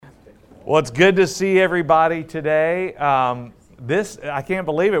Well, it's good to see everybody today. I can't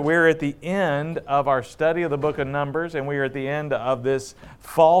believe it. We're at the end of our study of the book of Numbers, and we are at the end of this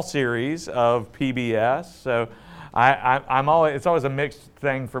fall series of PBS. So it's always a mixed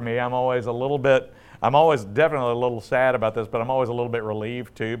thing for me. I'm always definitely a little sad about this, but I'm always a little bit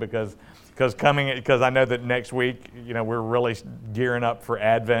relieved too, because I know that next week, we're really gearing up for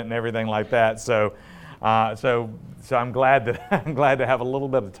Advent and everything like that. So I'm glad to have a little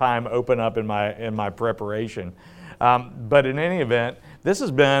bit of time open up in my preparation. But in any event, this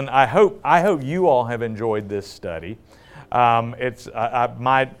has been. I hope you all have enjoyed this study.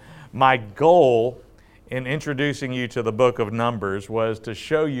 My goal in introducing you to the book of Numbers was to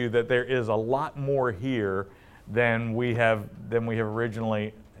show you that there is a lot more here than we have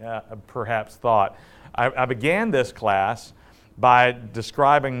originally perhaps thought. I began this class by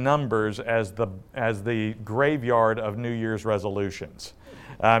describing Numbers as the graveyard of New Year's resolutions,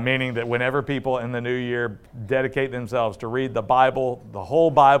 meaning that whenever people in the new year dedicate themselves to read the Bible, the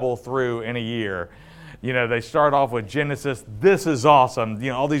whole Bible through in a year, they start off with Genesis. This is awesome.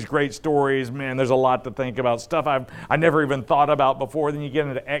 All these great stories. Man, there's a lot to think about. Stuff I never even thought about before. Then you get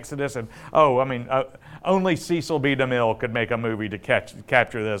into Exodus, and only Cecil B. DeMille could make a movie to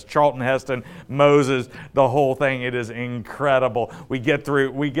capture this. Charlton Heston, Moses, the whole thing. It is incredible. We get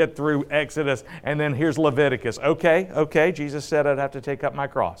through Exodus, and then here's Leviticus. Okay. Jesus said I'd have to take up my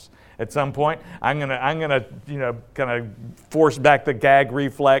cross. At some point, I'm gonna kind of force back the gag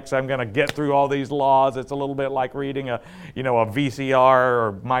reflex. I'm gonna get through all these laws. It's a little bit like reading a VCR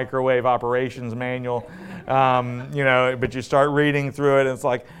or microwave operations manual, But you start reading through it, and it's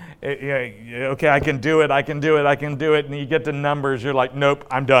like, okay, I can do it, and you get to Numbers, you're like, nope,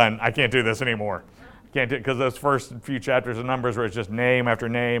 I'm done. I can't do this anymore. Can't do it, because those first few chapters of Numbers where it's just name after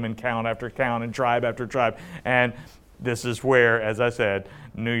name and count after count and tribe after tribe, and this is where, as I said,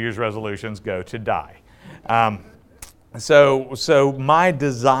 New Year's resolutions go to die. So my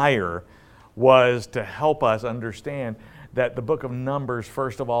desire was to help us understand that the book of Numbers,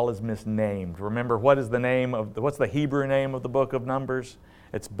 first of all, is misnamed. Remember, what's the Hebrew name of the book of Numbers?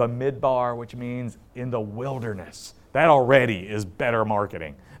 It's Bamidbar, which means in the wilderness. That already is better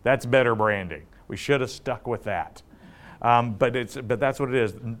marketing. That's better branding. We should have stuck with that. But that's what it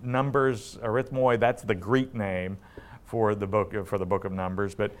is. Numbers, arithmoi, that's the Greek name for the book of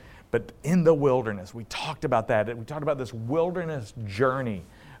Numbers, but in the wilderness, we talked about that. We talked about this wilderness journey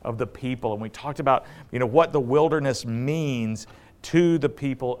of the people, and we talked about what the wilderness means to the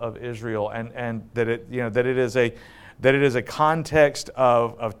people of Israel, and that it is a context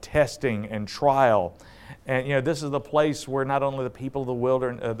of testing and trial. And this is the place where not only the people of the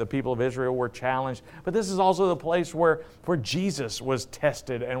wilderness, the people of Israel were challenged, but this is also the place where Jesus was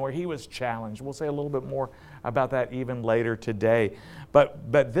tested and where he was challenged. We'll say a little bit more about that even later today.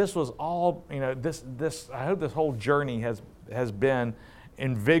 But this was all, this I hope this whole journey has been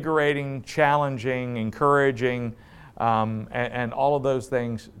invigorating, challenging, encouraging, and all of those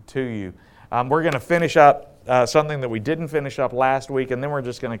things to you. We're going to finish up something that we didn't finish up last week, and then we're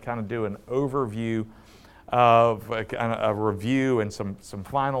just going to kind of do an overview of a review and some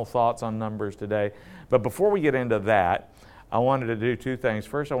final thoughts on Numbers today. But before we get into that, I wanted to do two things.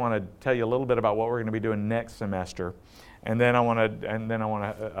 First, I want to tell you a little bit about what we're going to be doing next semester, and then I want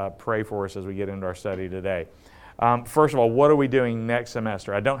to pray for us as we get into our study today. First of all, what are we doing next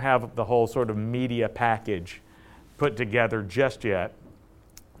semester? I don't have the whole sort of media package put together just yet,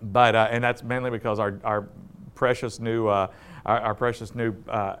 but and that's mainly because our precious new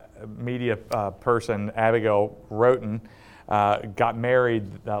media person, Abigail Roten, got married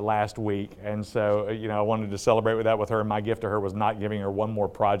last week, and so I wanted to celebrate with her. And my gift to her was not giving her one more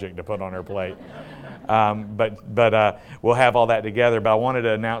project to put on her plate. But we'll have all that together. But I wanted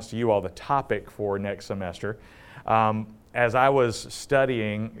to announce to you all the topic for next semester. As I was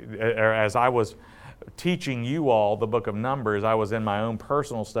studying, or as I was teaching you all the book of Numbers, I was in my own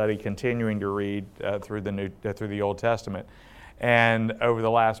personal study continuing to read through the Old Testament. And over the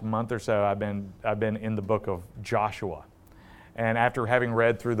last month or so, I've been in the book of Joshua. And after having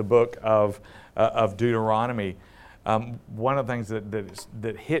read through the book of Deuteronomy, one of the things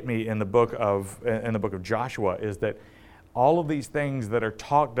that hit me in the book of Joshua is that all of these things that are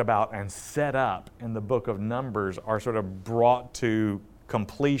talked about and set up in the book of Numbers are sort of brought to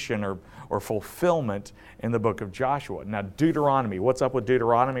completion or fulfillment in the book of Joshua. Now, Deuteronomy, what's up with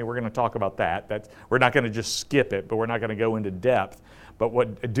Deuteronomy? We're going to talk about that. We're not going to just skip it, but we're not going to go into depth. But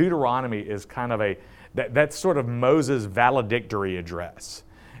what Deuteronomy is kind of that's sort of Moses' valedictory address.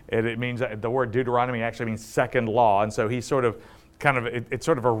 It means the word Deuteronomy actually means second law, and so he sort of it's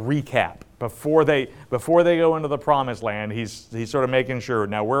sort of a recap before they go into the promised land. He's sort of making sure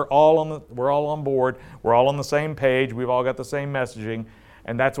now we're all on board, we're all on the same page, we've all got the same messaging,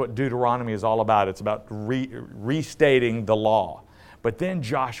 and that's what Deuteronomy is all about. It's about restating the law. But then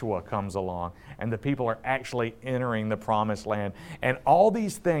Joshua comes along, and the people are actually entering the promised land. And all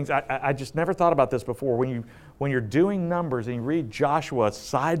these things, I just never thought about this before. When you're doing Numbers and you read Joshua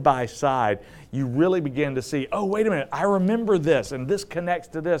side by side, you really begin to see, oh, wait a minute, I remember this, and this connects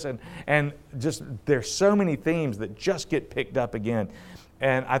to this. And just there's so many themes that just get picked up again.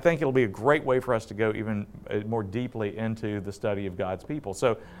 And I think it'll be a great way for us to go even more deeply into the study of God's people.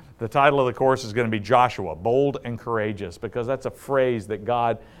 So the title of the course is going to be Joshua, Bold and Courageous, because that's a phrase that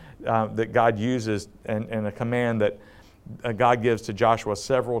God uses and a command that God gives to Joshua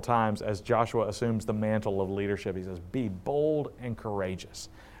several times as Joshua assumes the mantle of leadership. He says, be bold and courageous.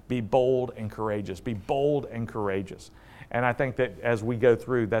 Be bold and courageous. Be bold and courageous. And I think that as we go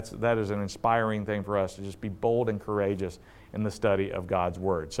through, that is an inspiring thing for us to just be bold and courageous in the study of God's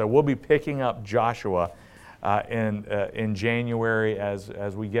Word. So we'll be picking up Joshua in January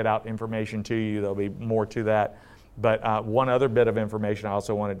as we get out information to you. There'll be more to that. But one other bit of information I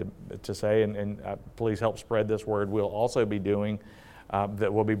also wanted to say, and please help spread this word, we'll also be doing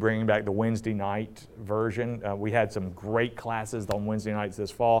that we'll be bringing back the Wednesday night version. We had some great classes on Wednesday nights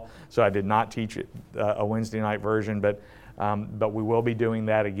this fall, so I did not teach a Wednesday night version, but we will be doing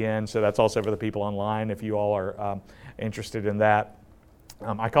that again. So that's also for the people online if you all are interested in that.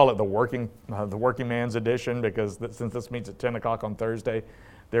 I call it the working man's edition because since this meets at 10 o'clock on Thursday,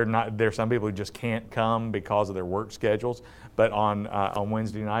 there's some people who just can't come because of their work schedules. But on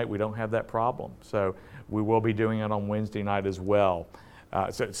Wednesday night, we don't have that problem. So we will be doing it on Wednesday night as well.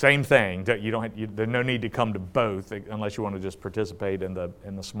 So same thing. There's no need to come to both unless you want to just participate in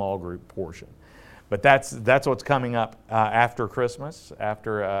the small group portion. But that's what's coming up after Christmas,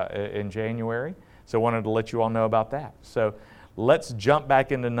 in January. So I wanted to let you all know about that. So let's jump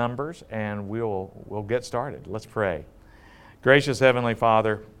back into Numbers and we'll get started. Let's pray. Gracious Heavenly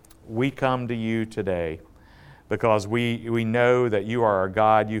Father, we come to you today because we know that you are our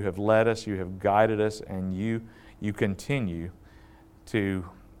God. You have led us, you have guided us, and you continue to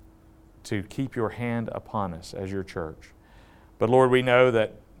keep your hand upon us as your church. But Lord, we know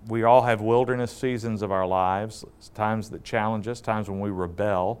that we all have wilderness seasons of our lives, times that challenge us, times when we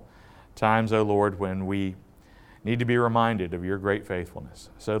rebel, times, oh Lord, when we need to be reminded of your great faithfulness.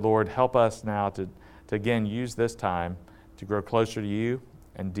 So Lord, help us now to again use this time to grow closer to you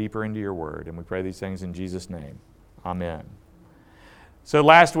and deeper into your word. And we pray these things in Jesus' name. Amen. So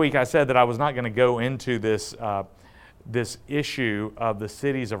last week I said that I was not going to go into this issue of the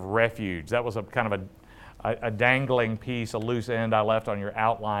cities of refuge. That was a kind of a dangling piece, a loose end I left on your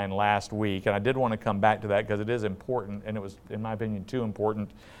outline last week. And I did want to come back to that because it is important, and it was, in my opinion, too important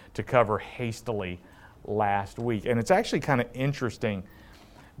to cover hastily last week. And it's actually kind of interesting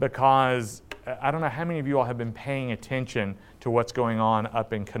because I don't know how many of you all have been paying attention to what's going on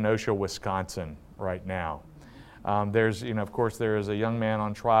up in Kenosha, Wisconsin right now. There's, of course, there is a young man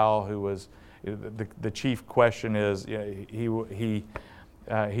on trial who was, the chief question is,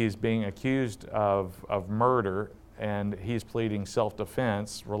 he's being accused of murder, and he's pleading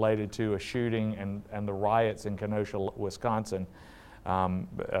self-defense related to a shooting and the riots in Kenosha, Wisconsin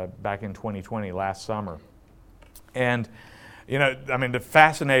back in 2020, last summer. And the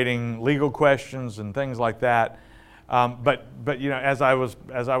fascinating legal questions and things like that. But as I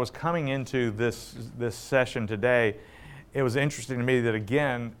was coming into this session today, it was interesting to me that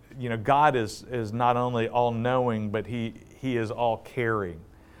again, God is not only all-knowing, but He is all-caring.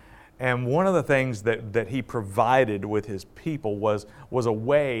 And one of the things that He provided with His people was a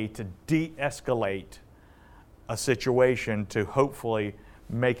way to de-escalate a situation to hopefully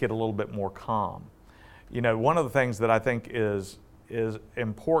make it a little bit more calm. One of the things that I think is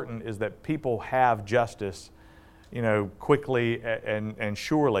important is that people have justice, quickly and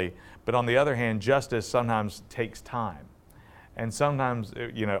surely. But on the other hand, justice sometimes takes time, and sometimes,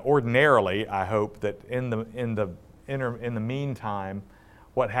 ordinarily, I hope that in the meantime,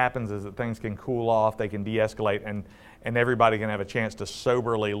 what happens is that things can cool off, they can de-escalate, and everybody can have a chance to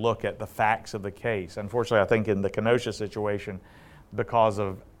soberly look at the facts of the case. Unfortunately, I think in the Kenosha situation, because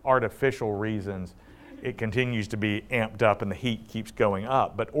of artificial reasons, it continues to be amped up and the heat keeps going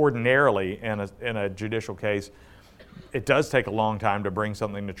up. But ordinarily, in a judicial case, it does take a long time to bring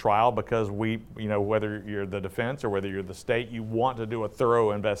something to trial because whether you're the defense or whether you're the state, you want to do a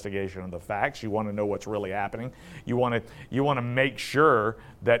thorough investigation of the facts. You want to know what's really happening. You want to make sure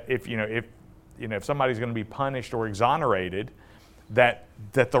that if somebody's going to be punished or exonerated, that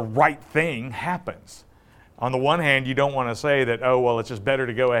the right thing happens. On the one hand, you don't want to say that, oh, well, it's just better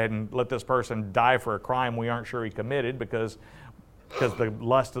to go ahead and let this person die for a crime we aren't sure he committed because the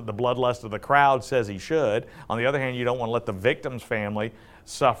bloodlust of the crowd says he should. On the other hand, you don't want to let the victim's family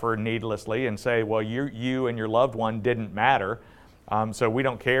suffer needlessly and say, well, you and your loved one didn't matter, so we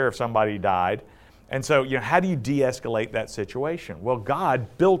don't care if somebody died. And so, how do you de-escalate that situation? Well,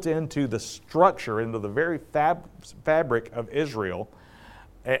 God built into the structure, into the very fabric of Israel,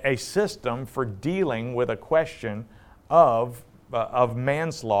 a system for dealing with a question of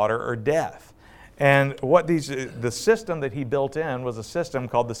manslaughter or death. And the system that he built in was a system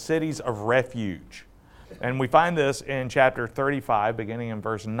called the cities of refuge. And we find this in chapter 35, beginning in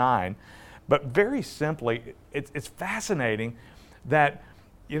verse 9. But very simply, it's fascinating that,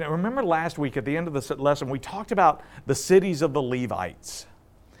 remember last week at the end of the lesson, we talked about the cities of the Levites.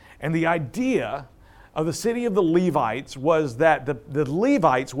 And the idea of the city of the Levites was that the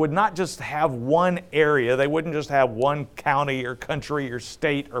Levites would not just have one area. They wouldn't just have one county or country or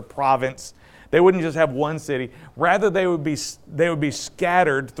state or province. They wouldn't just have one city. Rather, they would be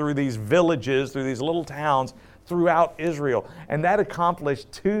scattered through these villages, through these little towns throughout Israel. And that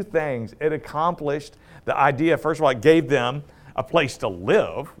accomplished two things. It accomplished the idea, first of all, it gave them a place to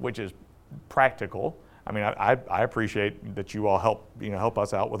live, which is practical. I mean, I appreciate that you all help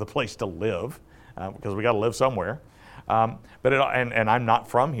us out with a place to live. Because we got to live somewhere. But I'm not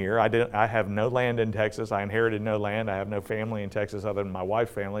from here. I have no land in Texas. I inherited no land. I have no family in Texas other than my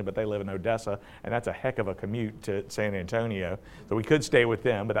wife's family, but they live in Odessa, and that's a heck of a commute to San Antonio. So we could stay with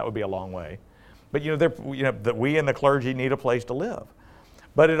them, but that would be a long way. But that we and the clergy need a place to live.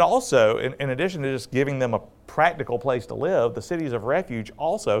 But it also, in addition to just giving them a practical place to live, the cities of refuge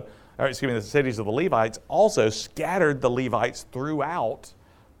the cities of the Levites also scattered the Levites throughout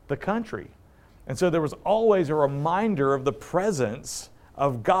the country. And so there was always a reminder of the presence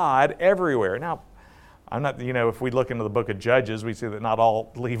of God everywhere. Now, I'm not, if we look into the book of Judges, we see that not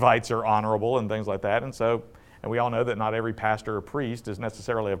all Levites are honorable and things like that. And we all know that not every pastor or priest is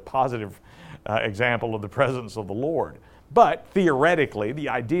necessarily a positive example of the presence of the Lord. But theoretically, the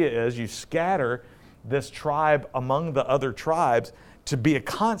idea is you scatter this tribe among the other tribes to be a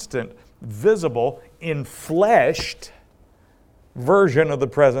constant, visible, enfleshed version of the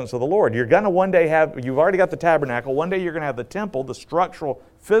presence of the Lord. You're going to one day you've already got the tabernacle. One day you're going to have the temple, the structural,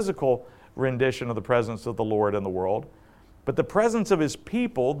 physical rendition of the presence of the Lord in the world. But the presence of His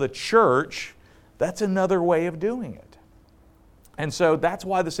people, the church, that's another way of doing it. And so that's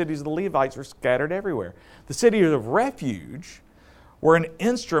why the cities of the Levites are scattered everywhere. The cities of refuge were an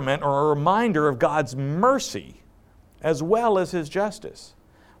instrument or a reminder of God's mercy as well as His justice.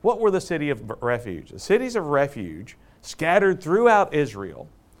 What were the cities of refuge? The cities of refuge scattered throughout Israel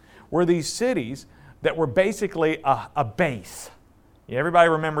were these cities that were basically a base. Everybody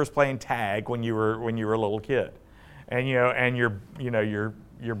remembers playing tag when you were a little kid, and your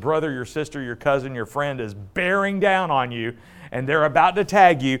brother, your sister, your cousin, your friend is bearing down on you, and they're about to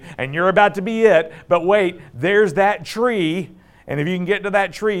tag you, and you're about to be it. But wait, there's that tree, and if you can get to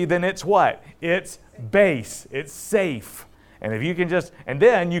that tree, then it's what? It's base. It's safe. And if you can and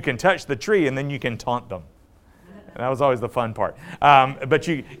then you can touch the tree, and then you can taunt them. And that was always the fun part. But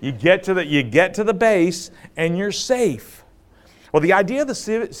you get to the base and you're safe. Well, the idea of the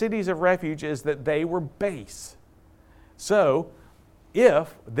cities of refuge is that they were base. So,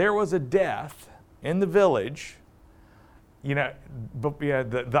 if there was a death in the village, the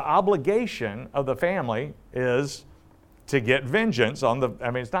obligation of the family is to get vengeance on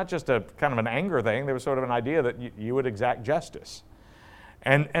it's not just a kind of an anger thing. There was sort of an idea that you would exact justice.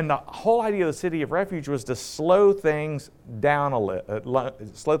 And the whole idea of the city of refuge was to slow things down a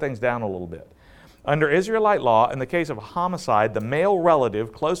little bit. Under Israelite law, in the case of a homicide, the male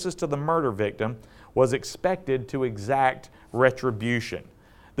relative closest to the murder victim was expected to exact retribution.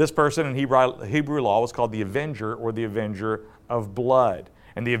 This person in Hebrew law was called the avenger or the avenger of blood.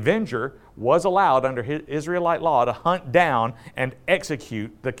 And the avenger was allowed under Israelite law to hunt down and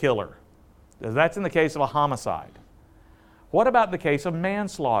execute the killer. That's in the case of a homicide. What about the case of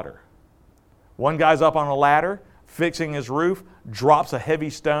manslaughter? One guy's up on a ladder, fixing his roof, drops a heavy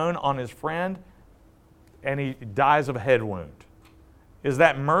stone on his friend, and he dies of a head wound. Is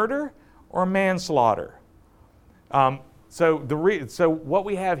that murder or manslaughter? So what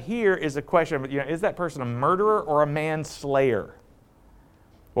we have here is a question of, is that person a murderer or a manslayer?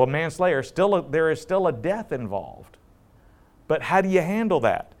 Well, manslayer, there is still a death involved. But how do you handle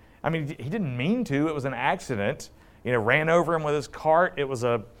that? I mean, he didn't mean to. It was an accident. Ran over him with his cart. It was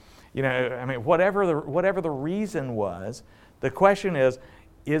whatever the reason was. The question is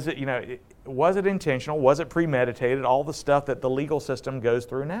it was it intentional? Was it premeditated? All the stuff that the legal system goes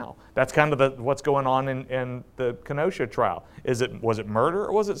through now. That's kind of what's going on in the Kenosha trial. Was it murder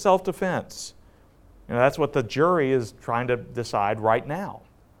or was it self-defense? That's what the jury is trying to decide right now.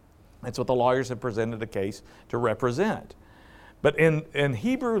 That's what the lawyers have presented a case to represent. But in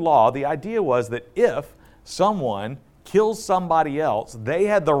Hebrew law, the idea was that if someone kills somebody else, they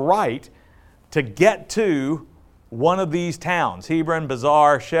had the right to get to one of these towns, Hebron,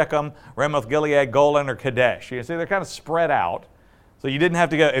 Bazar, Shechem, Ramoth Gilead, Golan, or Kadesh. You see, they're kind of spread out. So you didn't have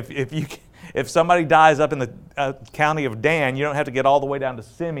to go, if somebody dies up in the county of Dan, you don't have to get all the way down to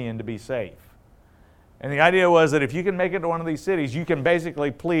Simeon to be safe. And the idea was that if you can make it to one of these cities, you can basically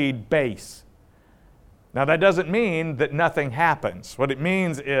plead base. Now that doesn't mean that nothing happens. What it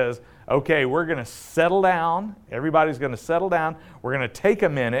means is, okay, we're going to settle down. Everybody's going to settle down. We're going to take a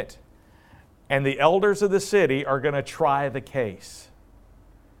minute. And the elders of the city are going to try the case.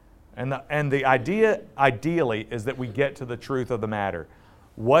 And the idea, ideally, is that we get to the truth of the matter.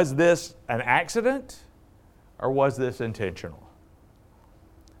 Was this an accident or was this intentional?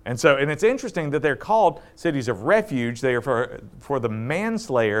 And it's interesting that they're called cities of refuge. They are for the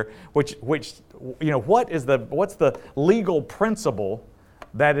manslayer, which what's the legal principle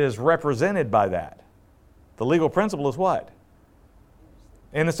that is represented by that? The legal principle is what?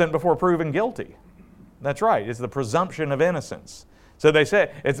 Innocent before proven guilty. That's right. It's the presumption of innocence. So they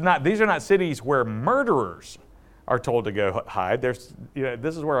say these are not cities where murderers are told to go hide. This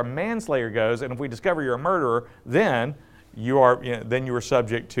is where a manslayer goes, and if we discover you're a murderer, then you are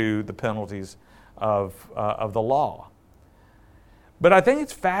subject to the penalties of the law. But I think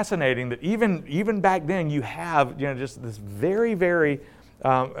it's fascinating that even back then you have just this very, very,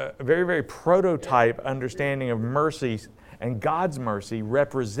 very, very prototype understanding of mercy and God's mercy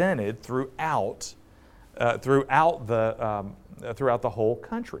represented throughout the whole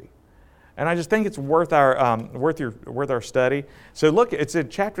country. And I just think it's worth our study. So look, it's in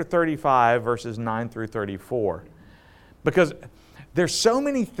chapter 35, verses 9 through 34. Because there's so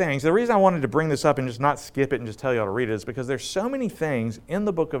many things. The reason I wanted to bring this up and just not skip it and just tell you how to read it is because there's so many things in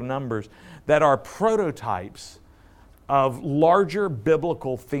the book of Numbers that are prototypes of larger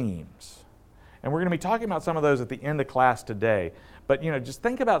biblical themes. And we're going to be talking about some of those at the end of class today. But just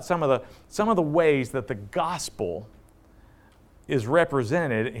think about some of the ways that the gospel is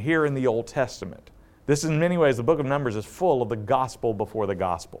represented here in the Old Testament. This, in many ways, the book of Numbers is full of the gospel before the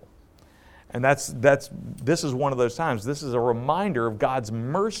gospel. And this is one of those times. This is a reminder of God's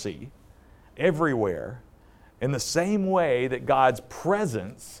mercy everywhere in the same way that God's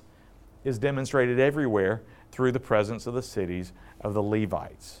presence is demonstrated everywhere through the presence of the cities of the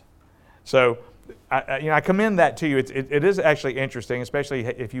Levites. So I commend that to you. It is actually interesting, especially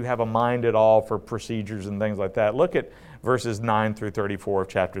if you have a mind at all for procedures and things like that. Look at verses 9 through 34 of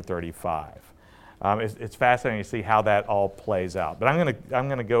chapter 35. It's fascinating to see how that all plays out. But I'm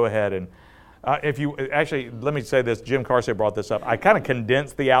going to go ahead and let me say this. Jim Carsey brought this up. I kind of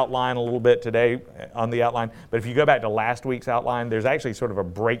condensed the outline a little bit today on the outline. But if you go back to last week's outline, there's actually sort of a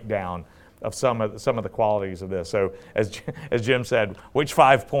breakdown of some of the qualities of this. So as Jim said, which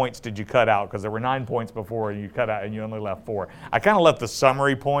 5 points did you cut out? Because there were 9 points before and you cut out and you only left 4. I kind of left the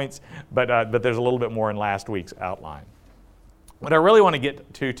summary points, but there's a little bit more in last week's outline. What I really want to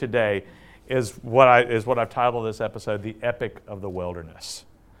get to today is what I've titled this episode, The Epic of the Wilderness.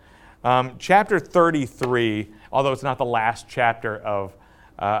 Chapter 33, although it's not the last chapter of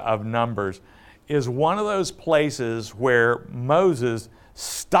Numbers, is one of those places where Moses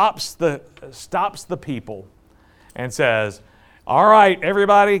stops the people and says, all right,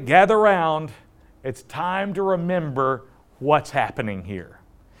 everybody, gather around. It's time to remember what's happening here.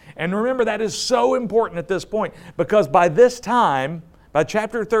 And remember, that is so important at this point because by this time, by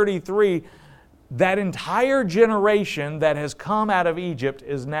chapter 33, that entire generation that has come out of Egypt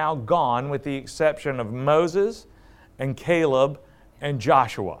is now gone with the exception of Moses and Caleb and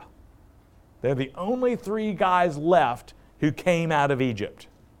Joshua. They're the only 3 guys left who came out of Egypt.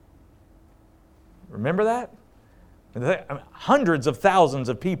 Remember that? Hundreds of thousands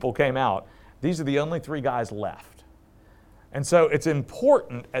of people came out. These are the only 3 guys left. And so it's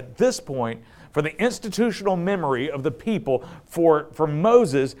important at this point for the institutional memory of the people for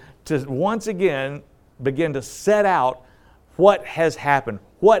Moses to once again begin to set out what has happened.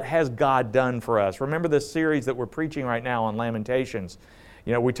 What has God done for us? Remember this series that we're preaching right now on Lamentations.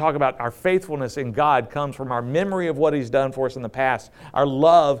 We talk about our faithfulness in God comes from our memory of what He's done for us in the past, our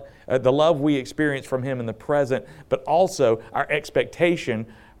love, the love we experience from Him in the present, but also our expectation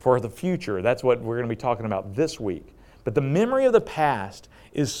for the future. That's what we're going to be talking about this week. But the memory of the past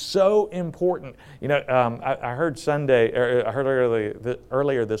is so important. I heard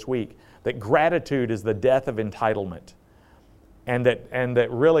earlier this week that gratitude is the death of entitlement. And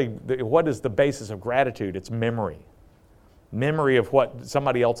that really, what is the basis of gratitude? It's memory. Memory of what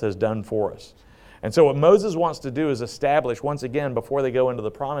somebody else has done for us. And so what Moses wants to do is establish, once again, before they go into the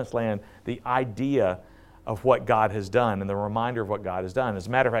promised land, the idea of what God has done and the reminder of what God has done. As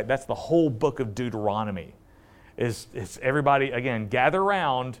a matter of fact, that's the whole book of Deuteronomy. It's everybody, again, gather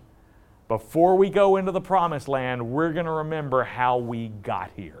around. Before we go into the promised land, we're going to remember how we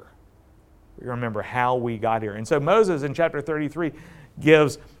got here. We remember how we got here. And so Moses in chapter 33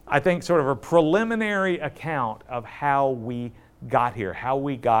 gives, I think, sort of a preliminary account of how we got here, how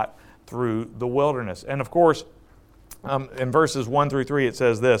we got through the wilderness. And of course, in verses 1 through 3 it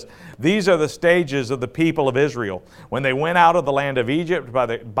says this: "These are the stages of the people of Israel when they went out of the land of Egypt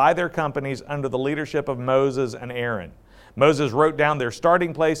by their companies under the leadership of Moses and Aaron. Moses wrote down their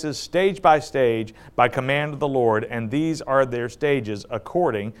starting places stage by stage by command of the Lord, and these are their stages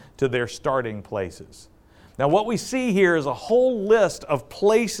according to their starting places." Now what we see here is a whole list of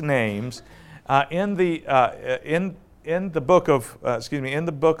place names in the book of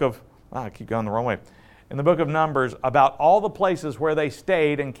I keep going the wrong way. In the book of Numbers, about all the places where they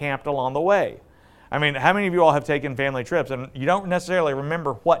stayed and camped along the way. I mean, how many of you all have taken family trips and you don't necessarily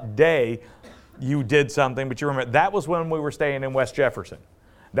remember what day you did something, but you remember that was when we were staying in West Jefferson.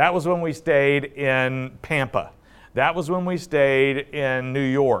 That was when we stayed in Pampa. That was when we stayed in New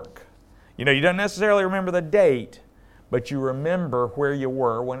York. You don't necessarily remember the date, but you remember where you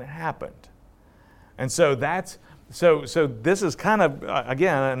were when it happened. And so So this is kind of,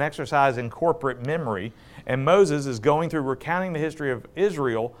 again, an exercise in corporate memory. And Moses is going through recounting the history of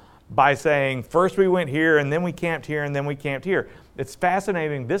Israel by saying, first we went here, and then we camped here, and then we camped here. It's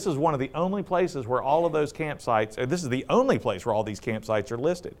fascinating. This is one of the only places where all of those campsites, this is the only place where all these campsites are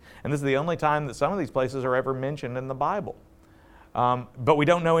listed. And this is the only time that some of these places are ever mentioned in the Bible. But we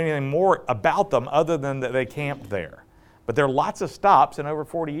don't know anything more about them other than that they camped there. But there are lots of stops, and over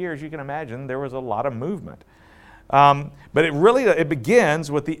 40 years, you can imagine there was a lot of movement. But it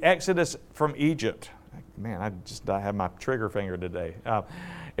begins with the Exodus from Egypt. Man, I have my trigger finger today.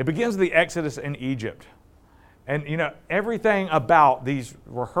 It begins with the Exodus in Egypt. And everything about these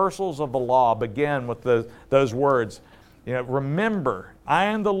rehearsals of the law begin with those words. Remember, I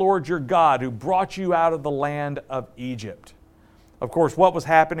am the Lord your God who brought you out of the land of Egypt. Of course, what was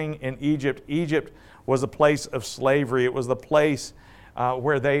happening in Egypt? Egypt was a place of slavery. It was the place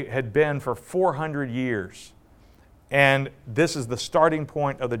where they had been for 400 years. And this is the starting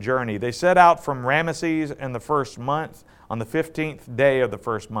point of the journey. They set out from Ramesses in the first month on the 15th day of the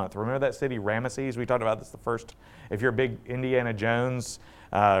first month. Remember that city, Ramesses? We talked about this the first. If you're a big Indiana Jones,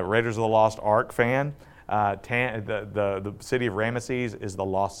 Raiders of the Lost Ark fan, the city of Ramesses is the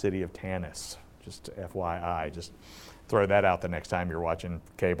lost city of Tanis. Just FYI, just throw that out the next time you're watching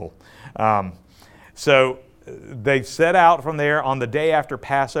cable. So they set out from there. On the day after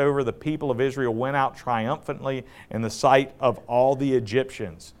Passover, the people of Israel went out triumphantly in the sight of all the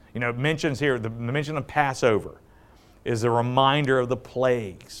Egyptians. It mentions here, the mention of Passover is a reminder of the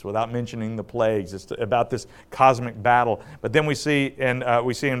plagues, without mentioning the plagues. It's about this cosmic battle. But then we see in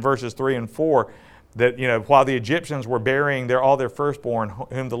verses 3 and 4 that, while the Egyptians were burying all their firstborn,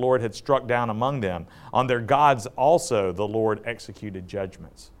 whom the Lord had struck down among them, on their gods also the Lord executed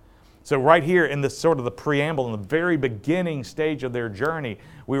judgments. So right here in this sort of the preamble, in the very beginning stage of their journey,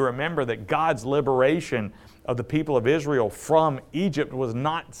 we remember that God's liberation of the people of Israel from Egypt was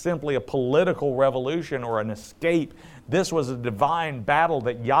not simply a political revolution or an escape. This was a divine battle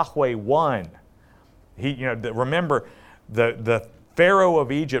that Yahweh won. Remember, the Pharaoh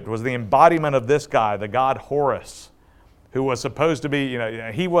of Egypt was the embodiment of this guy, the god Horus, who was supposed to be,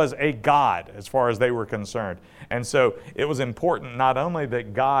 he was a god as far as they were concerned. And so it was important not only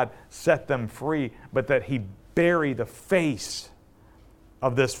that God set them free, but that he bury the face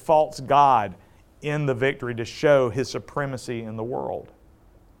of this false god in the victory to show his supremacy in the world.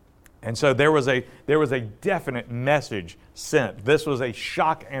 And so there was a definite message sent. This was a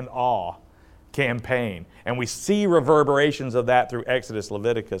shock and awe campaign. And we see reverberations of that through Exodus,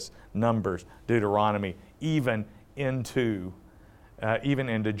 Leviticus, Numbers, Deuteronomy, even into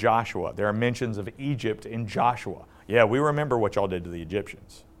Joshua. There are mentions of Egypt in Joshua. Yeah, we remember what y'all did to the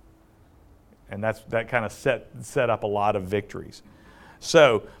Egyptians. And that kind of set up a lot of victories.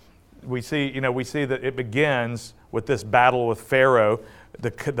 So we see that it begins with this battle with Pharaoh,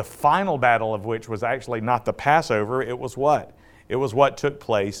 the final battle of which was actually not the Passover. It was what? It was what took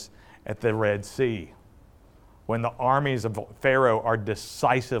place at the Red Sea, when the armies of Pharaoh are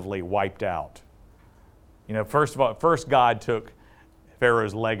decisively wiped out. First of all, first God took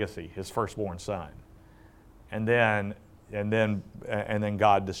Pharaoh's legacy, his firstborn son, and then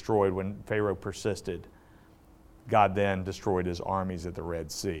God destroyed when Pharaoh persisted. God then destroyed his armies at the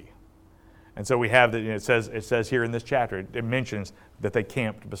Red Sea. And so we have that. It says here in this chapter, it mentions that they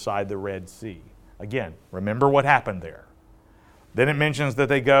camped beside the Red Sea. Again, remember what happened there. Then it mentions that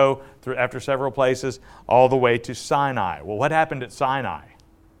they go through after several places all the way to Sinai. Well, what happened at Sinai?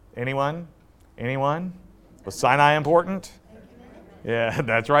 Anyone? Was Sinai important? Yeah,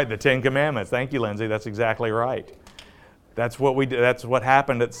 that's right. The Ten Commandments. Thank you, Lindsay. That's exactly right. That's what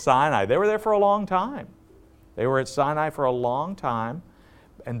happened at Sinai. They were there for a long time. They were at Sinai for a long time,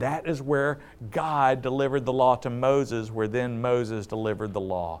 and that is where God delivered the law to Moses, where then Moses delivered the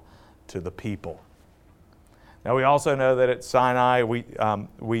law to the people. Now we also know that at Sinai, God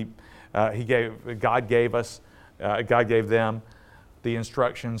gave them the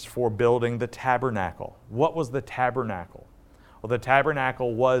instructions for building the tabernacle. What was the tabernacle? Well, the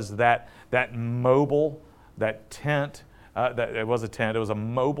tabernacle was that mobile, that tent. It was a tent. It was a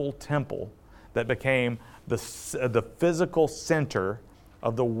mobile temple that became the physical center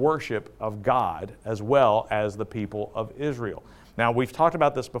of the worship of God as well as the people of Israel. Now, we've talked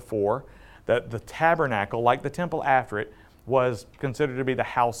about this before, that the tabernacle, like the temple after it, was considered to be the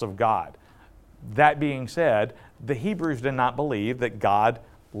house of God. That being said, the Hebrews did not believe that God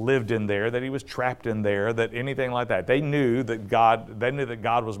lived in there, that he was trapped in there, that anything like that. They knew that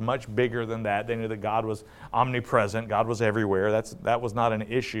God was much bigger than that. They knew that God was omnipresent, God was everywhere. That was not an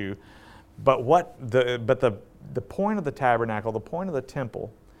issue. But the point of the tabernacle, the point of the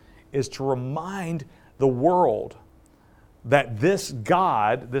temple, is to remind the world that this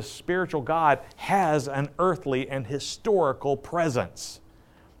God, this spiritual God, has an earthly and historical presence.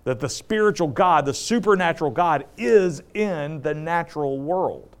 That the spiritual God, the supernatural God, is in the natural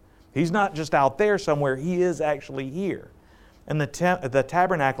world. He's not just out there somewhere, He is actually here. And the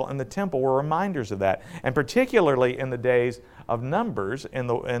tabernacle and the temple were reminders of that. And particularly in the days of Numbers, in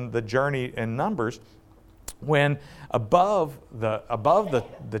the journey in Numbers, when above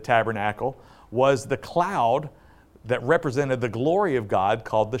the tabernacle was the cloud that represented the glory of God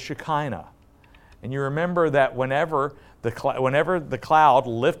called the Shekinah. And you remember that whenever the cloud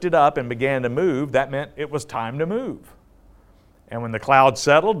lifted up and began to move, that meant it was time to move. And when the cloud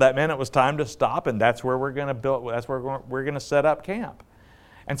settled, that meant it was time to stop, and that's where we're going to build. That's where we're going to set up camp.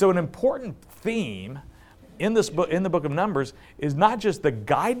 And so, an important theme in this book, in the book of Numbers, is not just the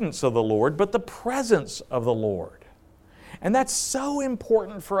guidance of the Lord, but the presence of the Lord. And that's so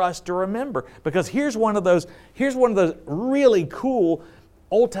important for us to remember, because here's one of those really cool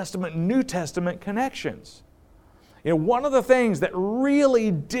Old Testament, New Testament connections. One of the things that really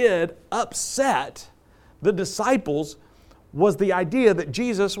did upset the disciples was the idea that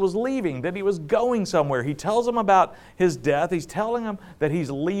Jesus was leaving, that He was going somewhere. He tells them about His death. He's telling them that He's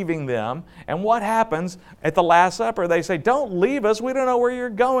leaving them. And what happens at the Last Supper? They say, "Don't leave us. We don't know where you're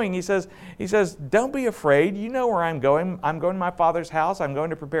going." He says, "Don't be afraid. You know where I'm going. I'm going to my Father's house. I'm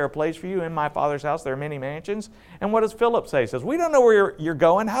going to prepare a place for you. In my Father's house there are many mansions." And what does Philip say? He says, "We don't know where you're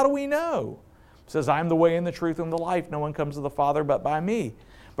going. How do we know?" He says, "I'm the way and the truth and the life. No one comes to the Father but by me."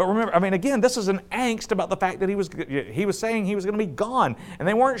 But remember, again, this is an angst about the fact that he was saying he was going to be gone. And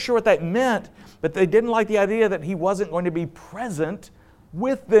they weren't sure what that meant, but they didn't like the idea that He wasn't going to be present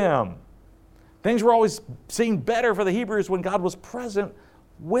with them. Things were always seen better for the Hebrews when God was present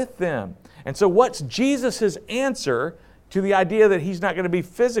with them. And so what's Jesus' answer to the idea that He's not going to be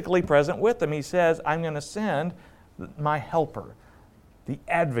physically present with them? He says, "I'm going to send my helper, the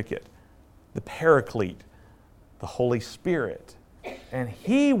advocate, the paraclete, the Holy Spirit. And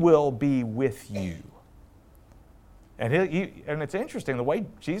He will be with you." And it's interesting, the way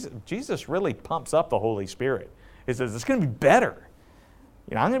Jesus really pumps up the Holy Spirit. He says, it's going to be better.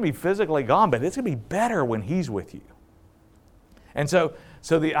 I'm going to be physically gone, but it's going to be better when He's with you. And so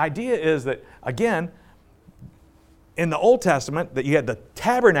the idea is that, again, in the Old Testament, that you had the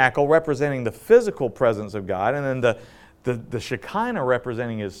tabernacle representing the physical presence of God, and then the Shekinah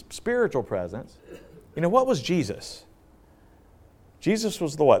representing His spiritual presence. What was Jesus? Jesus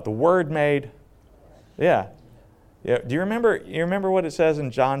was the what? The Word made. Yeah. Do you remember what it says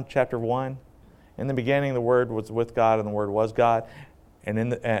in John chapter 1? In the beginning the Word was with God, and the Word was God.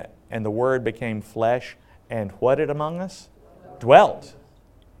 And the Word became flesh, and what it among us? Dwelt.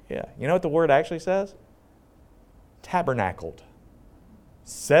 Yeah. You know what the Word actually says? Tabernacled.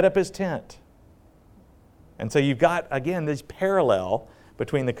 Set up His tent. And so you've got, again, this parallel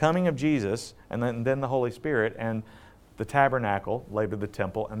between the coming of Jesus and then the Holy Spirit and the tabernacle, later the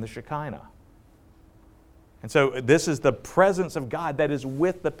temple, and the Shekinah. And so this is the presence of God that is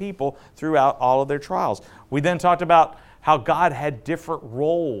with the people throughout all of their trials. We then talked about how God had different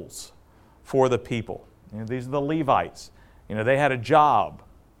roles for the people. These are the Levites. They had a job.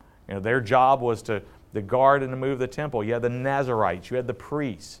 Their job was to guard and to move the temple. You had the Nazarites. You had the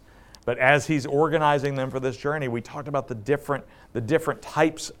priests. But as he's organizing them for this journey, we talked about the different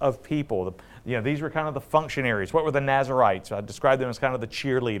types of people. These were kind of the functionaries. What were the Nazarites? I described them as kind of the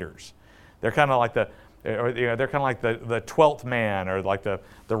cheerleaders. They're kind of like they're kind of like the 12th man, or like the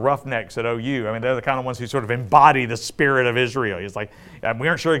roughnecks at OU. I mean, they're the kind of ones who sort of embody the spirit of Israel. It's like, we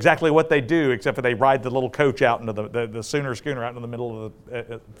aren't sure exactly what they do, except for they ride the little coach out into the Sooner schooner out into the middle of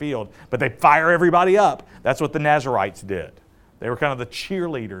the field. But they fire everybody up. That's what the Nazarites did. They were kind of the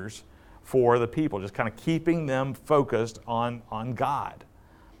cheerleaders for the people, just kind of keeping them focused on God.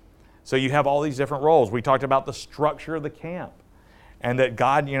 So you have all these different roles. We talked about the structure of the camp, and that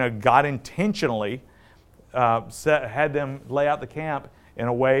God intentionally had them lay out the camp in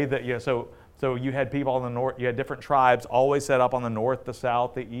a way that, so you had people on the north, you had different tribes always set up on the north, the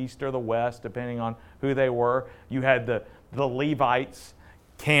south, the east, or the west, depending on who they were. You had the Levites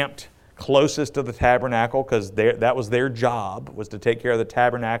camped closest to the tabernacle, because that was their job, was to take care of the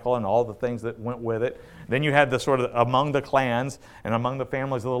tabernacle and all the things that went with it. Then you had the sort of, among the clans and among the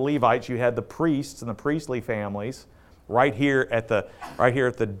families of the Levites, you had the priests and the priestly families right here at the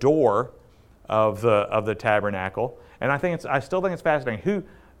door of the tabernacle. And I still think it's fascinating.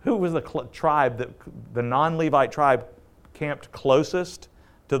 Who was the tribe that the non-Levite tribe camped closest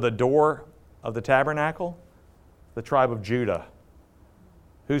to the door of the tabernacle? The tribe of Judah.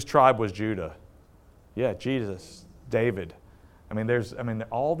 Whose tribe was Judah? Yeah, Jesus, David. There's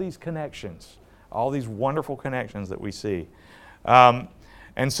all these connections, all these wonderful connections that we see.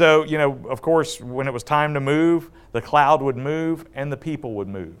 And so, of course, when it was time to move, the cloud would move and the people would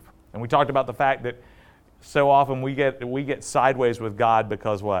move. And we talked about the fact that so often we get sideways with God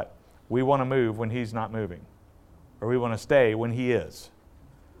because what? We want to move when He's not moving, or we want to stay when He is.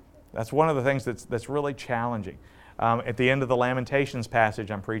 That's one of the things that's really challenging. At the end of the Lamentations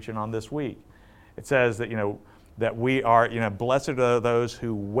passage I'm preaching on this week, it says that that we are blessed are those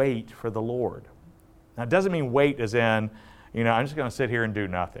who wait for the Lord. Now, it doesn't mean wait as in I'm just going to sit here and do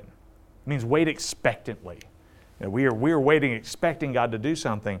nothing. It means wait expectantly. We are waiting, expecting God to do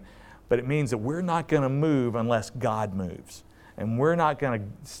something, but it means that we're not going to move unless God moves, and we're not going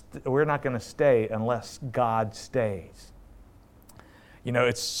to stay unless God stays.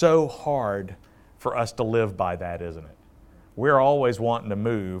 It's so hard for us to live by that, isn't it? We're always wanting to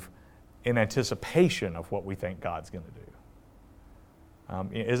move in anticipation of what we think God's going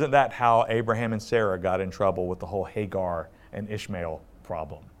to do. Isn't that how Abraham and Sarah got in trouble with the whole Hagar and Ishmael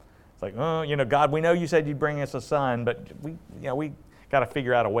problem? It's like, God, we know you said you'd bring us a son, but we got to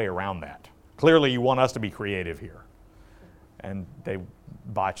figure out a way around that. Clearly, you want us to be creative here. And they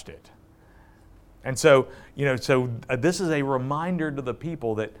botched it. And so, this is a reminder to the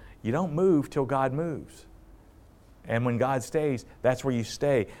people that you don't move till God moves. And when God stays, that's where you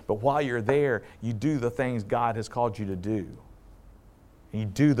stay. But while you're there, you do the things God has called you to do. And you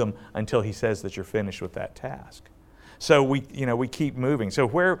do them until He says that you're finished with that task. So we keep moving. So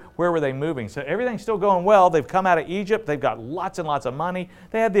where were they moving? So everything's still going well. They've come out of Egypt. They've got lots and lots of money.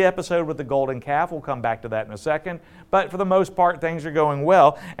 They had the episode with the golden calf. We'll come back to that in a second. But for the most part, things are going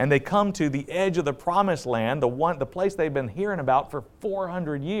well. And they come to the edge of the promised land, the place they've been hearing about for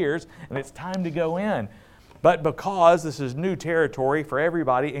 400 years, and it's time to go in. But because this is new territory for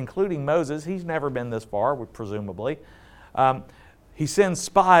everybody, including Moses, he's never been this far, presumably, he sends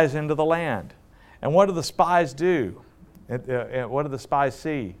spies into the land. And what do the spies do? What do the spies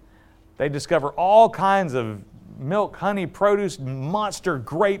see? They discover all kinds of milk, honey, produce, monster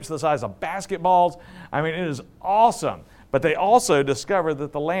grapes the size of basketballs. It is awesome. But they also discover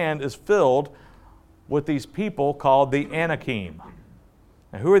that the land is filled with these people called the Anakim.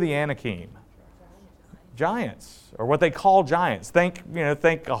 Now, who are the Anakim? Giants, or what they call giants. Think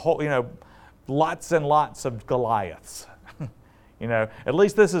a whole, lots and lots of Goliaths. At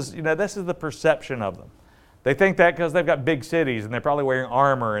least this is the perception of them. They think that because they've got big cities and they're probably wearing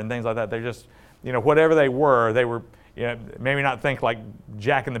armor and things like that. They're just, whatever they were, maybe not think like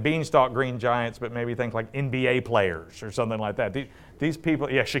Jack and the Beanstalk green giants, but maybe think like NBA players or something like that. These people,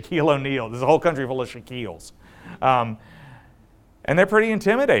 Shaquille O'Neal. There's a whole country full of Shaquilles. And they're pretty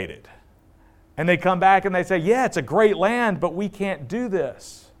intimidated. And they come back and they say, yeah, it's a great land, but we can't do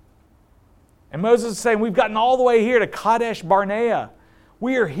this. And Moses is saying, we've gotten all the way here to Kadesh Barnea.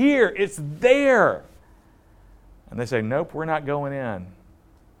 We are here. It's there. And they say, nope, we're not going in.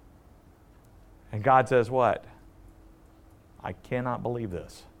 And God says what? I cannot believe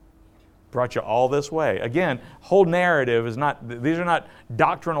this. brought you all this way. Again, whole narrative is not, these are not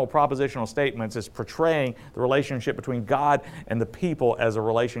doctrinal propositional statements. It's portraying the relationship between God and the people as a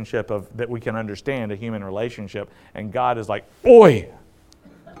relationship that we can understand, a human relationship. And God is like, oi!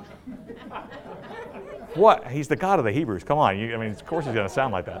 What? He's the God of the Hebrews. Come on. Of course he's going to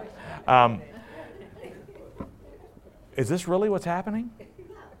sound like that. Is this really what's happening?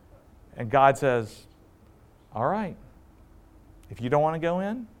 And God says, all right. If you don't want to go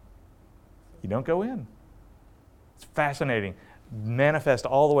in, you don't go in. It's fascinating. Manifest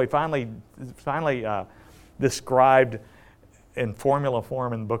all the way, finally described in formula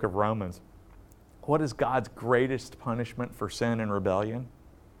form in the book of Romans. What is God's greatest punishment for sin and rebellion?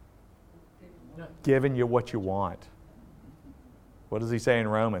 Giving you what you want. What does he say in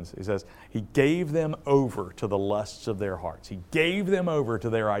Romans? He says, he gave them over to the lusts of their hearts. He gave them over to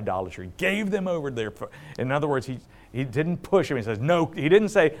their idolatry. He gave them over to their... In other words, he didn't push him. He says, no. He didn't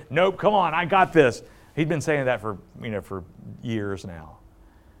say, nope, come on, I got this. He'd been saying that for years now.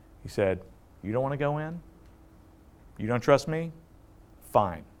 He said, you don't want to go in? You don't trust me?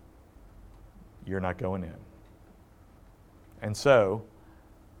 Fine. You're not going in. And so,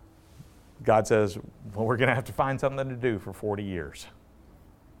 God says, well, we're going to have to find something to do for 40 years.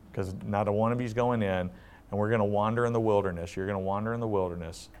 Because not a one of you's going in, and we're going to wander in the wilderness. You're going to wander in the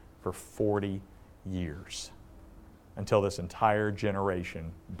wilderness for 40 years until this entire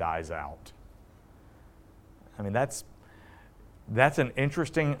generation dies out. That's an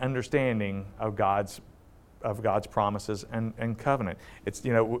interesting understanding of God's promises and covenant. It's,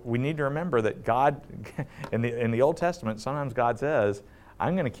 we need to remember that God, in the Old Testament, sometimes God says,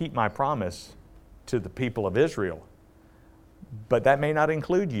 I'm going to keep my promise to the people of Israel, but that may not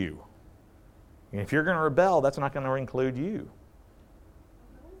include you. And if you're going to rebel, that's not going to include you.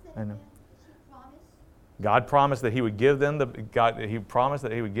 And God promised that He would give them He promised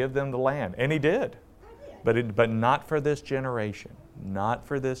that He would give them the land, and He did, but not for this generation, not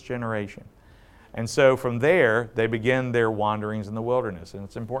for this generation. And so from there, they begin their wanderings in the wilderness. And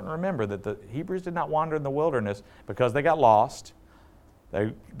it's important to remember that the Hebrews did not wander in the wilderness because they got lost.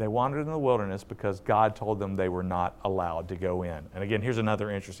 They wandered in the wilderness because God told them they were not allowed to go in. And again, here's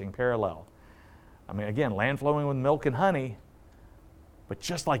another interesting parallel. Again, land flowing with milk and honey, but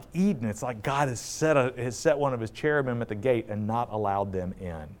just like Eden, it's like God has set one of His cherubim at the gate and not allowed them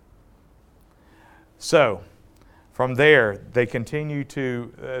in. So, from there, they continue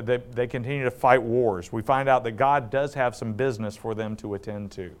to fight wars. We find out that God does have some business for them to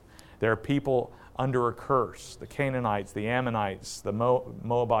attend to. There are people under a curse, the Canaanites, the Ammonites, the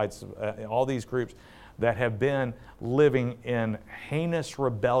Moabites, all these groups that have been living in heinous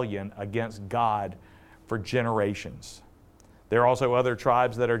rebellion against God for generations. There are also other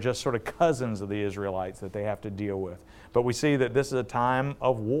tribes that are just sort of cousins of the Israelites that they have to deal with. But we see that this is a time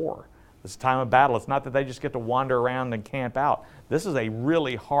of war. This is a time of battle. It's not that they just get to wander around and camp out. This is a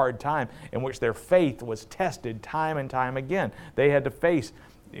really hard time in which their faith was tested time and time again. They had to face,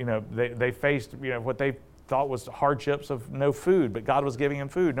 they faced, what they thought was hardships of no food, but God was giving them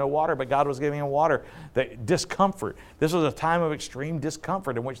food, no water, but God was giving them water. Discomfort. This was a time of extreme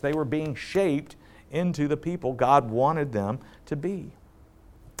discomfort in which they were being shaped into the people God wanted them to be.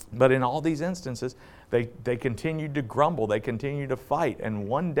 But in all these instances, they continued to grumble, they continued to fight, and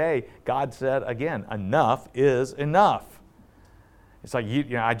one day God said again, enough is enough. It's like,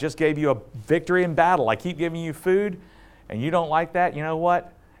 I just gave you a victory in battle. I keep giving you food, and you don't like that. You know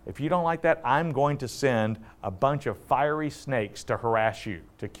what? If you don't like that, I'm going to send a bunch of fiery snakes to harass you,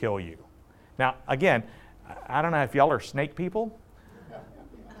 to kill you. Now, again, I don't know if y'all are snake people.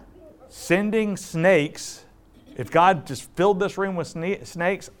 Sending snakes, if God just filled this room with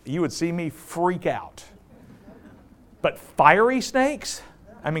snakes, you would see me freak out. But fiery snakes?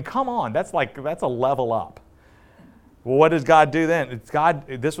 Come on, that's a level up. Well, what does God do then?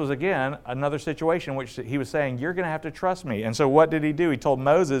 This was again another situation in which He was saying, you're going to have to trust me. And so what did He do? He told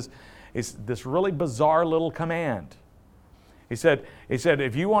Moses this really bizarre little command. He said, if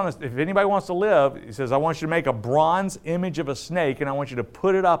anybody wants to live, He says, I want you to make a bronze image of a snake, and I want you to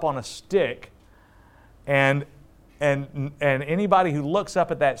put it up on a stick, and anybody who looks up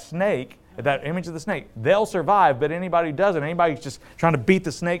at that snake, at that image of the snake, they'll survive, but anybody who doesn't, anybody who's just trying to beat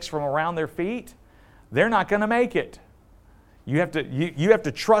the snakes from around their feet, they're not going to make it. You have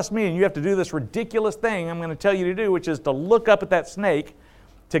to trust me, and you have to do this ridiculous thing I'm going to tell you to do, which is to look up at that snake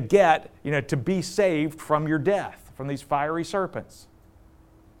to to be saved from your death, from these fiery serpents.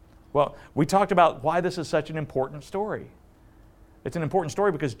 Well, we talked about why this is such an important story. It's an important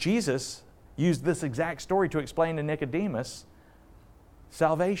story because Jesus used this exact story to explain to Nicodemus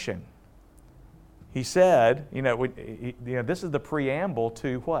salvation. He said, this is the preamble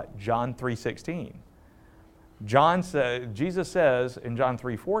to what? John 3:16. Jesus says in John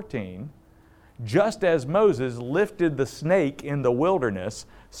 3:14, just as Moses lifted the snake in the wilderness,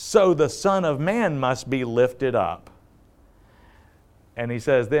 so the Son of Man must be lifted up. And he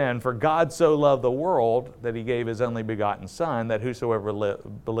says then, for God so loved the world that he gave his only begotten Son, that whosoever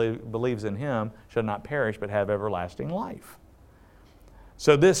believes in him shall not perish but have everlasting life.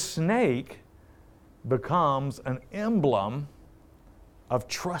 So this snake becomes an emblem of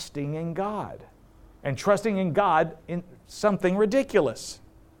trusting in God. And trusting in God in something ridiculous.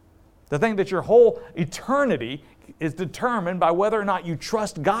 To think that your whole eternity is determined by whether or not you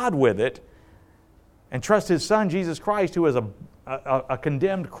trust God with it and trust His Son, Jesus Christ, who is a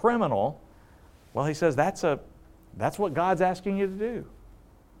condemned criminal. Well, he says that's what God's asking you to do.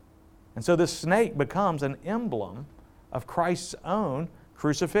 And so this snake becomes an emblem of Christ's own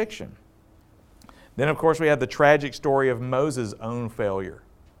crucifixion. Then, of course, we have the tragic story of Moses' own failure,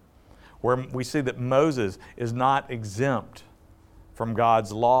 where we see that Moses is not exempt from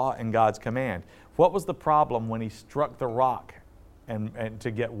God's law and God's command. What was the problem when he struck the rock and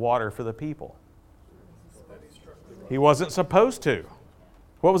to get water for the people? He wasn't supposed to.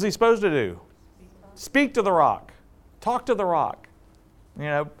 What was he supposed to do? Speak to the rock. Talk to the rock.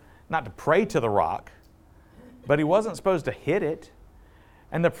 Not to pray to the rock, but he wasn't supposed to hit it.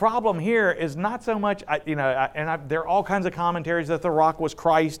 And the problem here is not so much, there are all kinds of commentaries that the rock was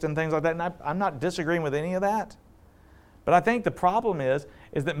Christ and things like that, and I'm not disagreeing with any of that. But I think the problem is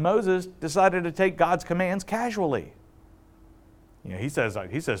that Moses decided to take God's commands casually. He says,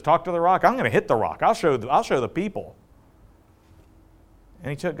 talk to the rock. I'm going to hit the rock. I'll show the people. And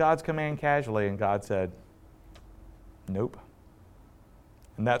he took God's command casually, and God said, nope.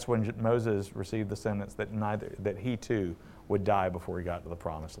 And that's when Moses received the sentence that he too would die before he got to the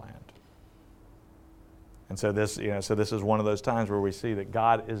promised land. And so this is one of those times where we see that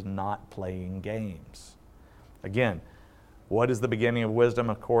God is not playing games. Again, what is the beginning of wisdom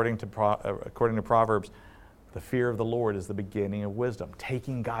according to Proverbs? The fear of the Lord is the beginning of wisdom.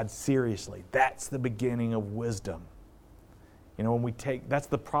 Taking God seriously, that's the beginning of wisdom. That's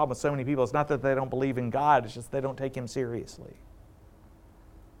the problem with so many people. It's not that they don't believe in God, it's just they don't take Him seriously.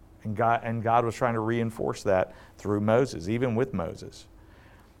 And God was trying to reinforce that through Moses, even with Moses.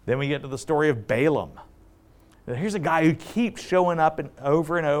 Then we get to the story of Balaam. Now, here's a guy who keeps showing up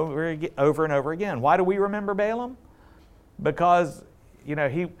over and over again. Why do we remember Balaam? Because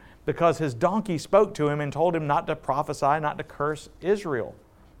his donkey spoke to him and told him not to prophesy, not to curse Israel.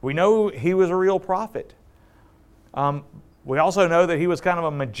 We know he was a real prophet. We also know that he was kind of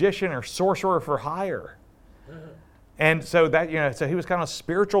a magician or sorcerer for hire. And so so he was kind of a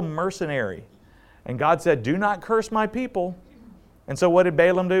spiritual mercenary. And God said, do not curse my people. And so what did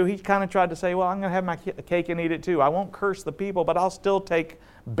Balaam do? He kind of tried to say, well, I'm going to have my cake and eat it too. I won't curse the people, but I'll still take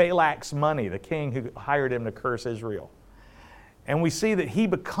Balak's money, the king who hired him to curse Israel. And we see that he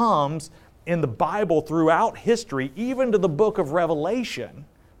becomes, in the Bible throughout history, even to the book of Revelation,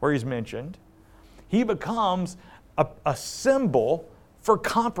 where he's mentioned, he becomes a symbol for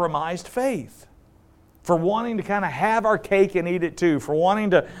compromised faith. For wanting to kind of have our cake and eat it too, for wanting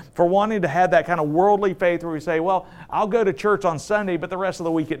to have that kind of worldly faith where we say, well, I'll go to church on Sunday, but the rest of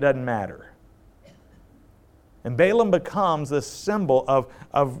the week it doesn't matter. And Balaam becomes this symbol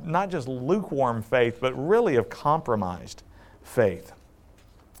of not just lukewarm faith, but really of compromised faith.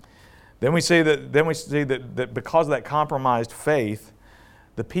 Then we see that because of that compromised faith,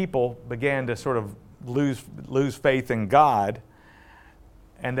 the people began to sort of lose faith in God.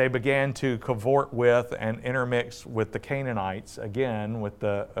 And they began to cavort with and intermix with the Canaanites, again, with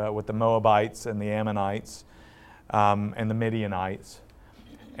the Moabites and the Ammonites and the Midianites.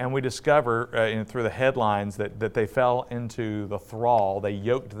 And we discover through the headlines that they fell into the thrall. They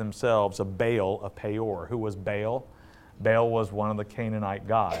yoked themselves a Baal of Peor. Who was Baal? Baal was one of the Canaanite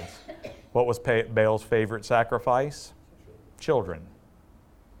gods. What was Baal's favorite sacrifice? Children.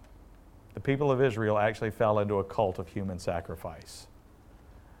 The people of Israel actually fell into a cult of human sacrifice.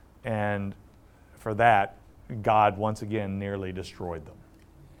 And for that, God once again nearly destroyed them.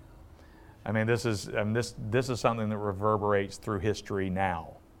 I mean, this is something that reverberates through history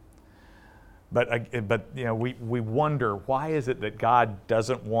now. But we wonder, why is it that God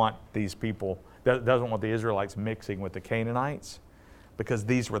doesn't want these people, doesn't want the Israelites mixing with the Canaanites? Because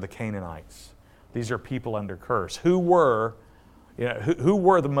these were the Canaanites. These are people under curse. Who were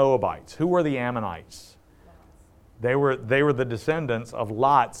the Moabites? Who were the Ammonites? They were the descendants of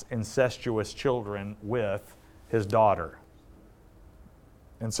Lot's incestuous children with his daughter.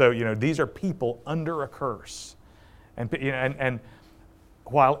 And so, these are people under a curse. And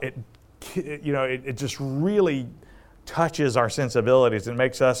while it just really touches our sensibilities and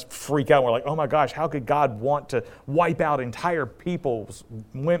makes us freak out. We're like, oh my gosh, how could God want to wipe out entire peoples,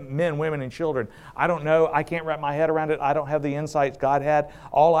 men, women, and children? I don't know. I can't wrap my head around it. I don't have the insights God had.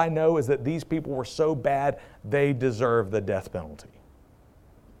 All I know is that these people were so bad, they deserve the death penalty.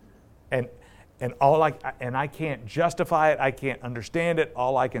 And I can't justify it. I can't understand it.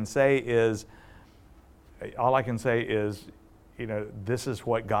 All I can say is, this is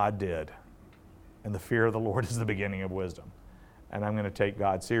what God did. And the fear of the Lord is the beginning of wisdom. And I'm going to take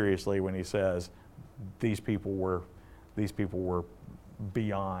God seriously when he says these people were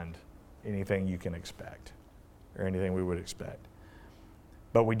beyond anything you can expect or anything we would expect.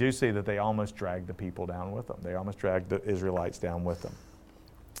 But we do see that they almost dragged the people down with them. They almost dragged the Israelites down with them.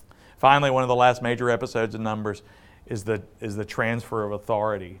 Finally, one of the last major episodes of Numbers is the transfer of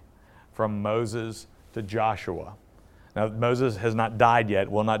authority from Moses to Joshua. Now, Moses has not died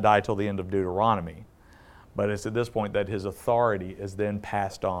yet, will not die till the end of Deuteronomy. But it's at this point that his authority is then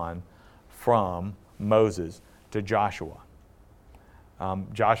passed on from Moses to Joshua.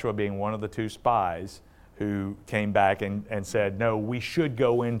 Joshua being one of the two spies who came back and said, no, we should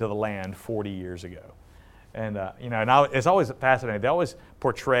go into the land 40 years ago. And, it's always fascinating. They always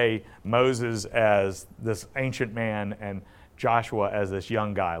portray Moses as this ancient man and Joshua as this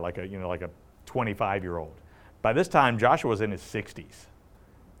young guy, like a 25-year-old. By this time, Joshua was in his 60s.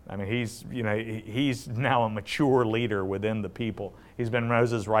 I mean, he's now a mature leader within the people. He's been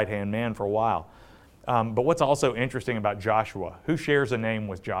Moses' right-hand man for a while. But what's also interesting about Joshua, who shares a name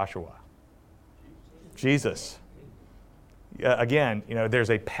with Joshua? Jesus. Again, there's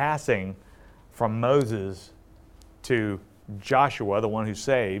a passing from Moses to Joshua, the one who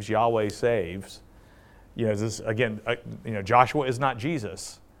saves. Yahweh saves. Joshua is not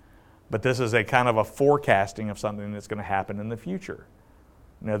Jesus. But this is a kind of a forecasting of something that's going to happen in the future.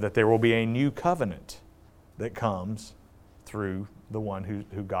 That there will be a new covenant that comes through the one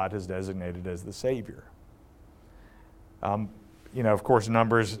who God has designated as the Savior. Of course,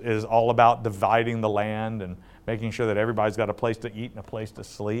 Numbers is all about dividing the land and making sure that everybody's got a place to eat and a place to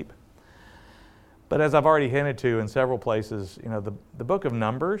sleep. But as I've already hinted to in several places, the book of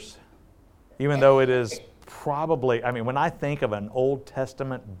Numbers, even though it is probably, when I think of an Old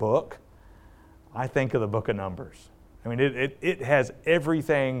Testament book, I think of the book of Numbers. It has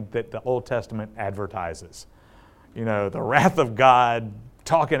everything that the Old Testament advertises. The wrath of God,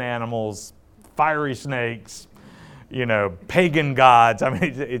 talking animals, fiery snakes, pagan gods.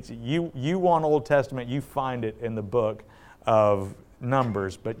 You want Old Testament, you find it in the book of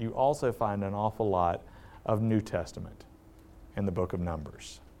Numbers, but you also find an awful lot of New Testament in the book of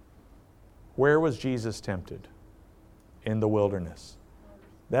Numbers. Where was Jesus tempted? In the wilderness.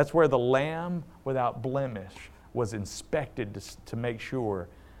 That's where the lamb without blemish was inspected to make sure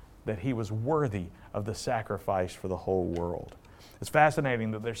that he was worthy of the sacrifice for the whole world. It's fascinating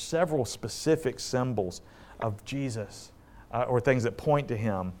that there's several specific symbols of Jesus or things that point to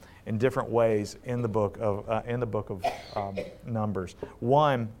him in different ways in the book of Numbers.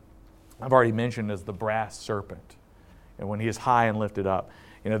 One I've already mentioned is the brass serpent, and when he is high and lifted up.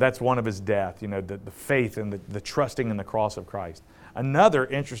 That's one of his death, the faith and the trusting in the cross of Christ. Another,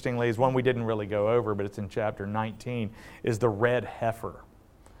 interestingly, is one we didn't really go over, but it's in chapter 19, is the red heifer.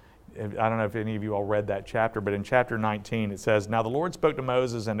 I don't know if any of you all read that chapter, but in chapter 19 it says, "Now the Lord spoke to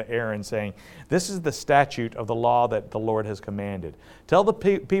Moses and to Aaron, saying, 'This is the statute of the law that the Lord has commanded. Tell the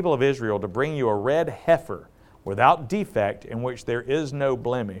people of Israel to bring you a red heifer without defect, in which there is no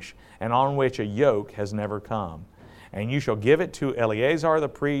blemish, and on which a yoke has never come. And you shall give it to Eleazar the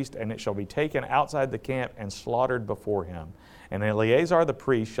priest, and it shall be taken outside the camp and slaughtered before him. And Eleazar the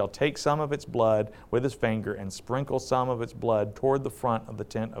priest shall take some of its blood with his finger and sprinkle some of its blood toward the front of the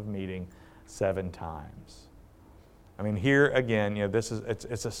tent of meeting 7 times. Here again,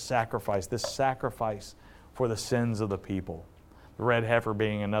 it's a sacrifice. This sacrifice for the sins of the people. The red heifer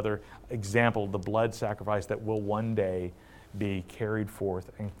being another example of the blood sacrifice that will one day be carried forth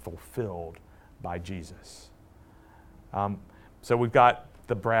and fulfilled by Jesus. So we've got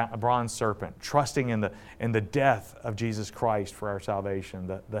the bronze serpent, trusting in the death of Jesus Christ for our salvation,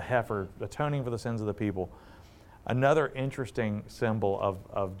 the heifer, atoning for the sins of the people. Another interesting symbol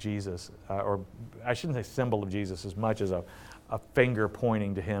of Jesus, or I shouldn't say symbol of Jesus as much as a finger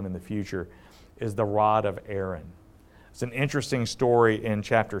pointing to him in the future, is the rod of Aaron. It's an interesting story in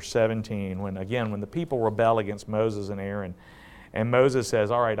chapter 17 when the people rebel against Moses and Aaron, and Moses says,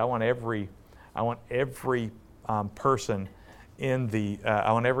 "All right, I want every person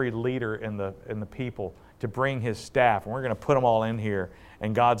I want every leader in the people to bring his staff. And we're going to put them all in here,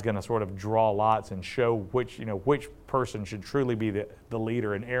 and God's going to sort of draw lots and show which person should truly be the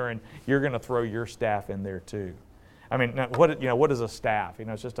leader. And Aaron, you're going to throw your staff in there too. I mean, what is a staff?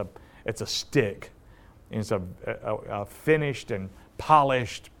 It's a stick. It's a finished and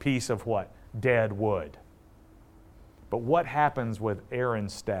polished piece of what? Dead wood. But what happens with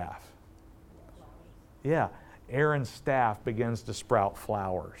Aaron's staff? Yeah, Aaron's staff begins to sprout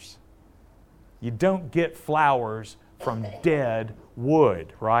flowers. You don't get flowers from dead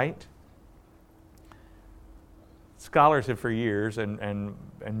wood, right? Scholars have for years, and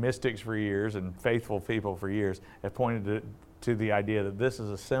mystics for years, and faithful people for years have pointed to the idea that this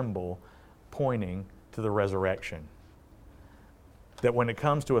is a symbol pointing to the resurrection. That when it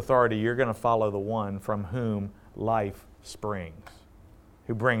comes to authority, you're going to follow the one from whom life springs,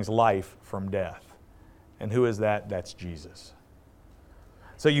 who brings life from death. And who is that? That's Jesus.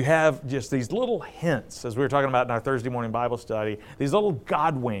 So you have just these little hints, as we were talking about in our Thursday morning Bible study, these little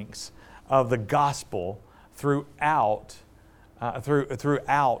God winks of the gospel throughout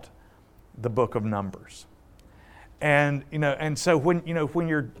the book of Numbers. And so when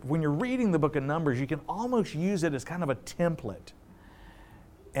you're reading the book of Numbers, you can almost use it as kind of a template,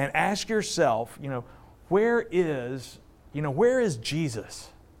 and ask yourself, where is Jesus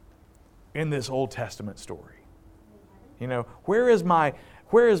in this Old Testament story? Where is my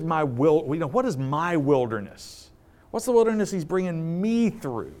will? What is my wilderness? What's the wilderness he's bringing me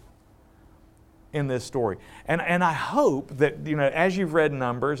through in this story? And I hope that, as you've read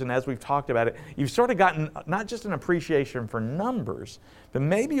Numbers and as we've talked about it, you've sort of gotten not just an appreciation for Numbers, but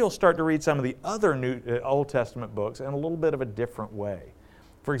maybe you'll start to read some of the other Old Testament books in a little bit of a different way.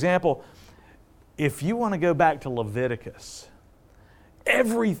 For example, if you want to go back to Leviticus,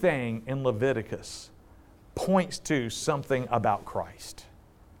 everything in Leviticus points to something about Christ.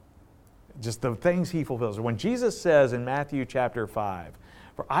 Just the things he fulfills. When Jesus says in Matthew chapter 5,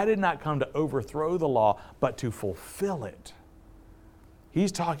 "For I did not come to overthrow the law, but to fulfill it,"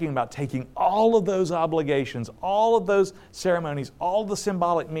 he's talking about taking all of those obligations, all of those ceremonies, all the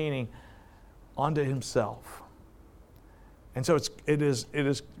symbolic meaning onto himself. And so it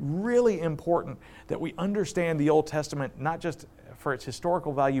is really important that we understand the Old Testament, not just for its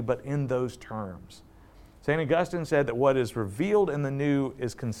historical value, but in those terms. St. Augustine said that what is revealed in the new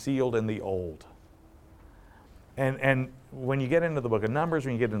is concealed in the old. And when you get into the book of Numbers,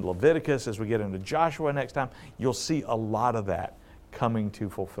 when you get into Leviticus, as we get into Joshua next time, you'll see a lot of that coming to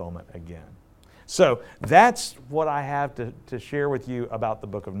fulfillment again. So that's what I have to share with you about the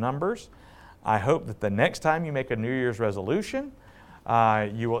book of Numbers. I hope that the next time you make a New Year's resolution,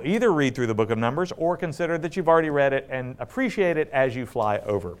 you will either read through the book of Numbers or consider that you've already read it and appreciate it as you fly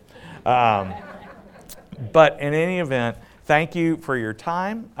over. But in any event, thank you for your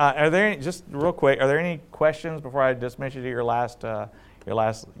time. Just real quick, are there any questions before I dismiss you to your last?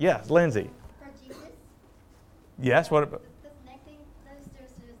 Yes, Lindsay. For Jesus? Yes. What? The connecting those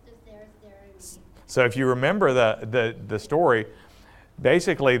there. So if you remember the story,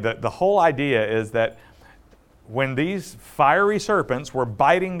 basically the whole idea is that when these fiery serpents were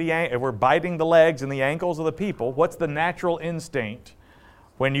biting the legs and the ankles of the people, what's the natural instinct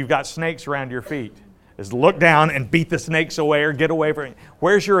when you've got snakes around your feet? Is look down and beat the snakes away or get away from it.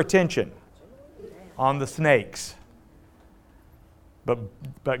 Where's your attention? On the snakes.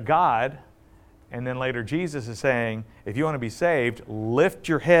 But God, and then later Jesus is saying, if you want to be saved, lift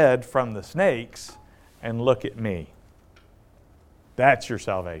your head from the snakes and look at me. That's your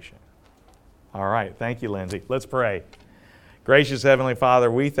salvation. All right. Thank you, Lindsay. Let's pray. Gracious Heavenly Father,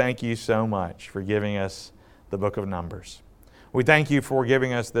 we thank you so much for giving us the book of Numbers. We thank you for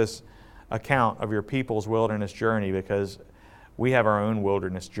giving us this account of your people's wilderness journey, because we have our own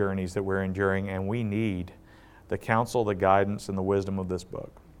wilderness journeys that we're enduring, and we need the counsel, the guidance, and the wisdom of this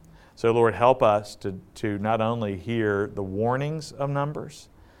book. So, Lord, help us to not only hear the warnings of Numbers,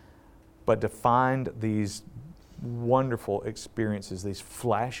 but to find these wonderful experiences, these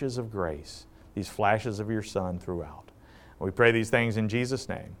flashes of grace, these flashes of your Son throughout. We pray these things in Jesus'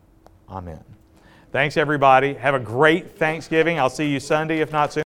 name. Amen. Thanks, everybody. Have a great Thanksgiving. I'll see you Sunday, if not soon.